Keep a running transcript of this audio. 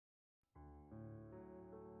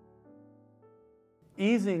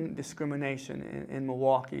easing discrimination in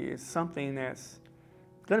Milwaukee is something that's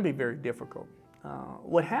going to be very difficult.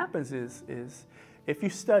 What happens is if you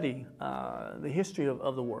study the history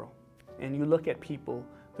of the world and you look at people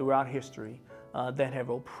throughout history that have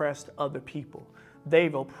oppressed other people,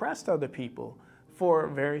 they've oppressed other people for a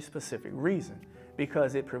very specific reason,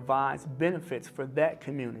 because it provides benefits for that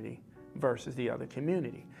community versus the other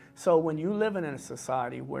community. So when you live in a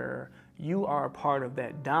society where you are a part of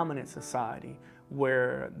that dominant society,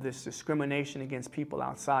 where this discrimination against people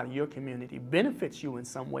outside of your community benefits you in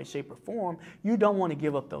some way, shape, or form, you don't want to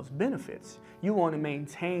give up those benefits. You want to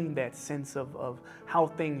maintain that sense of how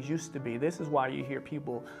things used to be. This is why you hear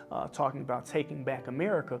people talking about taking back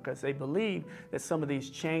America, because they believe that some of these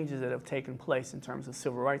changes that have taken place in terms of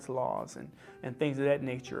civil rights laws and things of that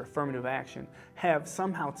nature, affirmative action, have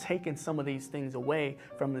somehow taken some of these things away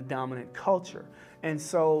from the dominant culture. And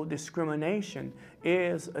so discrimination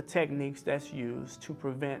is a technique that's used to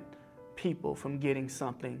prevent people from getting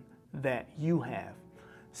something that you have.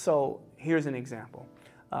 So here's an example.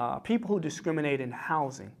 People who discriminate in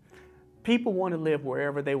housing. People want to live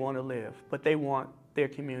wherever they want to live, but they want their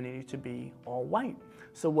community to be all white.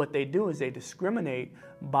 So what they do is they discriminate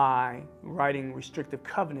by writing restrictive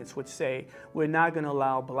covenants which say, we're not going to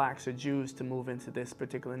allow blacks or Jews to move into this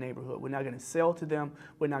particular neighborhood. We're not going to sell to them.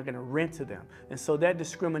 We're not going to rent to them. And so that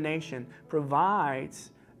discrimination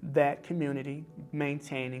provides that community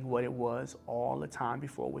maintaining what it was all the time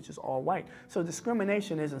before, which is all white. So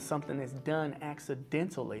discrimination isn't something that's done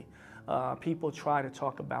accidentally. People try to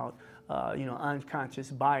talk about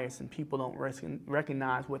unconscious bias, and people don't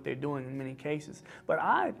recognize what they're doing in many cases. But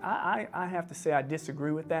I have to say I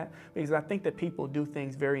disagree with that, because I think that people do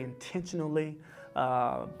things very intentionally.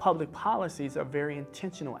 Public policies are very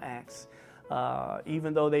intentional acts.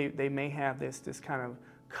 Even though they may have this kind of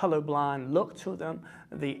colorblind look to them,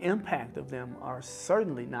 the impact of them are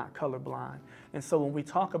certainly not colorblind. And so when we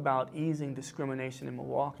talk about easing discrimination in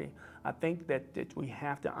Milwaukee, I think that we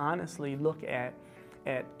have to honestly look at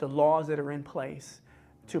the laws that are in place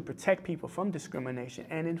to protect people from discrimination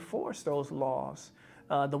and enforce those laws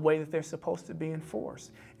the way that they're supposed to be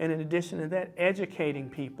enforced. And in addition to that, educating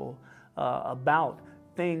people about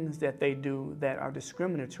things that they do that are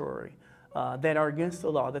discriminatory, that are against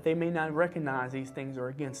the law, that they may not recognize these things are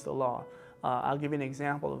against the law. I'll give you an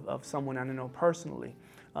example of someone I know personally.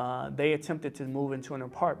 They attempted to move into an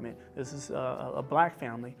apartment. This is a black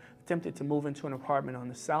family, attempted to move into an apartment on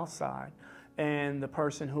the south side. And the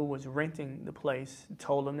person who was renting the place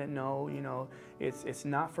told them that no, it's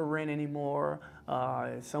not for rent anymore.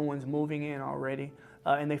 Someone's moving in already.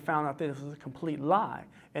 And they found out that this was a complete lie.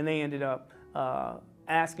 And they ended up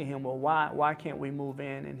asking him, well, why can't we move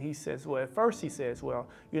in? And he says, well, at first he says, well,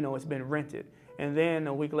 it's been rented. And then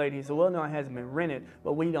a week later he said, well, no, it hasn't been rented,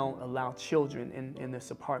 but we don't allow children in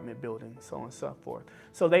this apartment building, so on and so forth.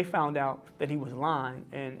 So they found out that he was lying,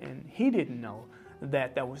 and he didn't know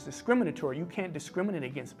that was discriminatory. You can't discriminate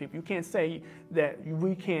against people. You can't say that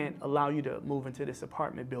we can't allow you to move into this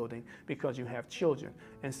apartment building because you have children.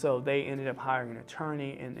 And so they ended up hiring an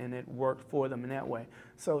attorney, and it worked for them in that way.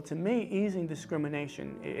 So to me, easing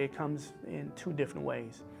discrimination, it comes in two different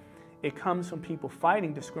ways. It comes from people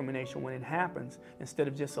fighting discrimination when it happens, instead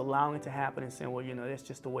of just allowing it to happen and saying, well, that's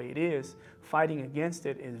just the way it is. Fighting against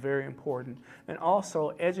it is very important. And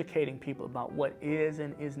also educating people about what is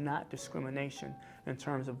and is not discrimination in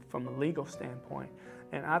terms of from a legal standpoint.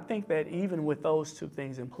 And I think that even with those two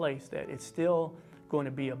things in place, that it's still going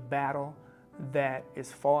to be a battle that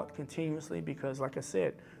is fought continuously, because like I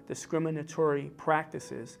said, discriminatory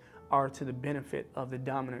practices are to the benefit of the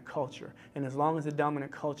dominant culture. And as long as the dominant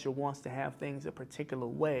culture wants to have things a particular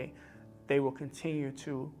way, they will continue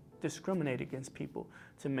to discriminate against people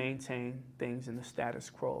to maintain things in the status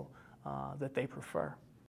quo that they prefer.